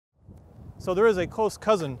So there is a close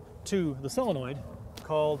cousin to the solenoid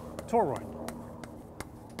called toroid.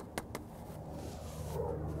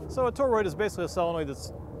 So a toroid is basically a solenoid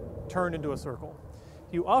that's turned into a circle.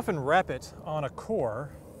 You often wrap it on a core,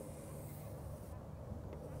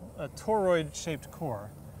 a toroid-shaped core.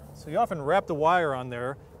 So you often wrap the wire on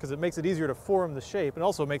there because it makes it easier to form the shape and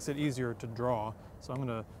also makes it easier to draw. So I'm going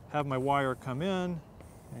to have my wire come in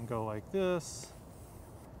and go like this,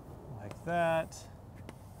 like that.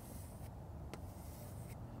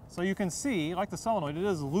 So you can see, like the solenoid, it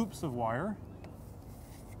is loops of wire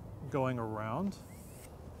going around.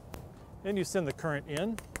 Then you send the current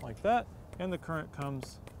in like that, and the current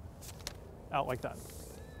comes out like that.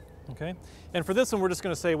 Okay? And for this one, we're just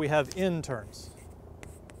going to say we have in turns.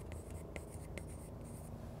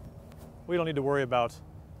 We don't need to worry about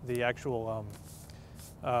the actual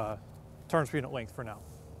turns per unit length for now.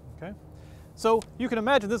 Okay? So you can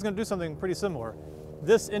imagine this is going to do something pretty similar.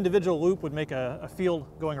 This individual loop would make a field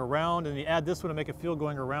going around, and you add this one to make a field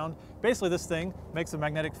going around. Basically, this thing makes a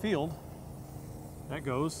magnetic field that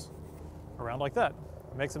goes around like that.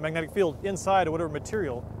 It makes a magnetic field inside of whatever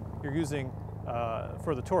material you're using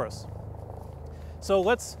for the torus. So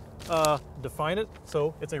let's define it.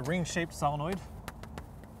 So it's a ring-shaped solenoid.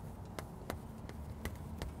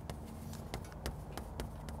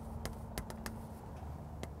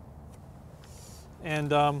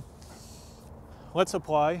 And let's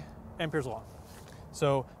apply Ampere's law.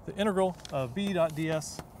 So the integral of B dot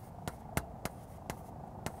ds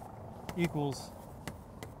equals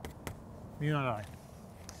mu naught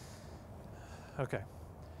I. Okay.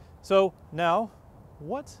 So now,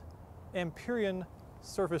 what Amperian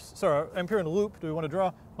Amperian loop do we want to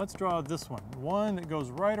draw? Let's draw this one. One that goes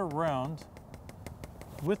right around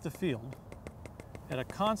with the field at a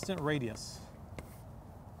constant radius.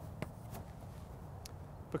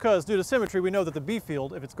 Because due to symmetry, we know that the B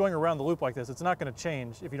field, if it's going around the loop like this, it's not going to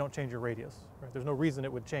change if you don't change your radius. Right? There's no reason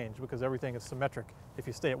it would change because everything is symmetric if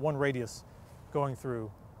you stay at one radius going through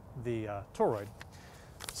the toroid.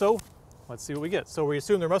 So let's see what we get. So we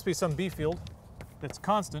assume there must be some B field that's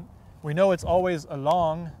constant. We know it's always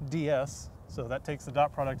along ds, so that takes the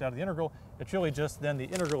dot product out of the integral. It's really just then the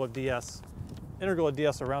integral of ds. Integral of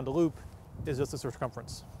ds around the loop is just the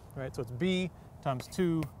circumference. Right? So it's B times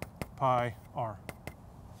 2 pi r.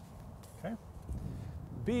 Okay.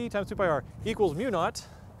 B times 2 pi r equals mu naught.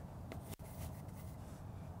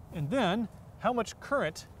 And then how much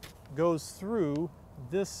current goes through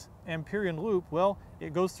this Amperian loop? Well,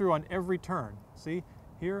 it goes through on every turn. See,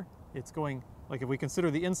 here it's going, like if we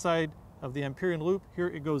consider the inside of the Amperian loop, here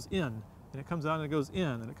it goes in, and it comes out and it goes in,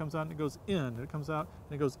 and it comes out and it goes in, and it comes out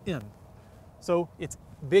and it goes in. So it's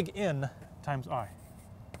big N times I.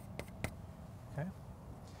 Okay.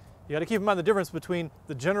 You got to keep in mind the difference between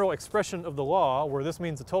the general expression of the law, where this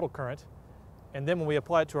means the total current, and then when we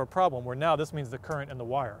apply it to our problem, where now this means the current in the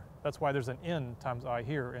wire. That's why there's an N times I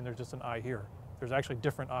here, and there's just an I here. There's actually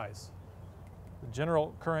different I's. The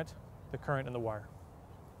general current, the current in the wire.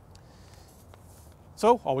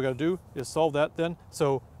 So all we got to do is solve that then.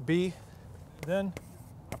 So B, then,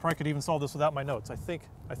 I probably could even solve this without my notes. I think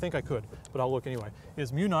I could, but I'll look anyway.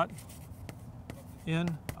 Is mu naught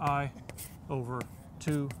N I over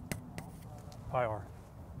 2 pi r.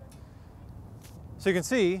 So you can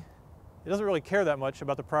see it doesn't really care that much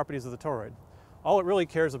about the properties of the toroid. All it really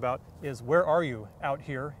cares about is where are you out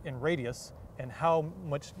here in radius and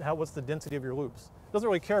what's the density of your loops. It doesn't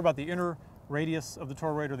really care about the inner radius of the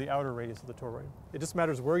toroid or the outer radius of the toroid. It just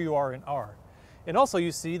matters where you are in R. And also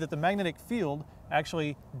you see that the magnetic field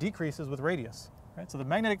actually decreases with radius. Right? So the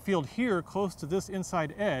magnetic field here close to this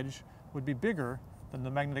inside edge would be bigger than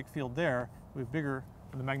the magnetic field there, would be bigger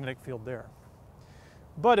than the magnetic field there.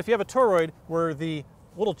 But if you have a toroid where the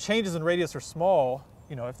little changes in radius are small,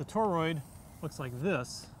 you know, if the toroid looks like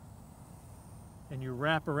this, and you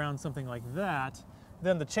wrap around something like that,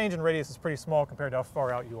 then the change in radius is pretty small compared to how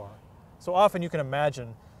far out you are. So often you can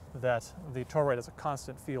imagine that the toroid has a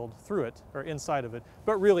constant field through it, or inside of it,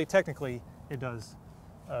 but really technically it does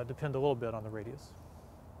depend a little bit on the radius.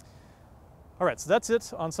 All right, so that's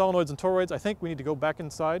it on solenoids and toroids. I think we need to go back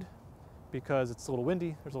inside because it's a little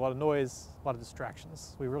windy, there's a lot of noise, a lot of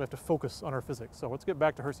distractions. We really have to focus on our physics. So let's get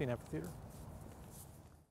back to Hertzian Amphitheater.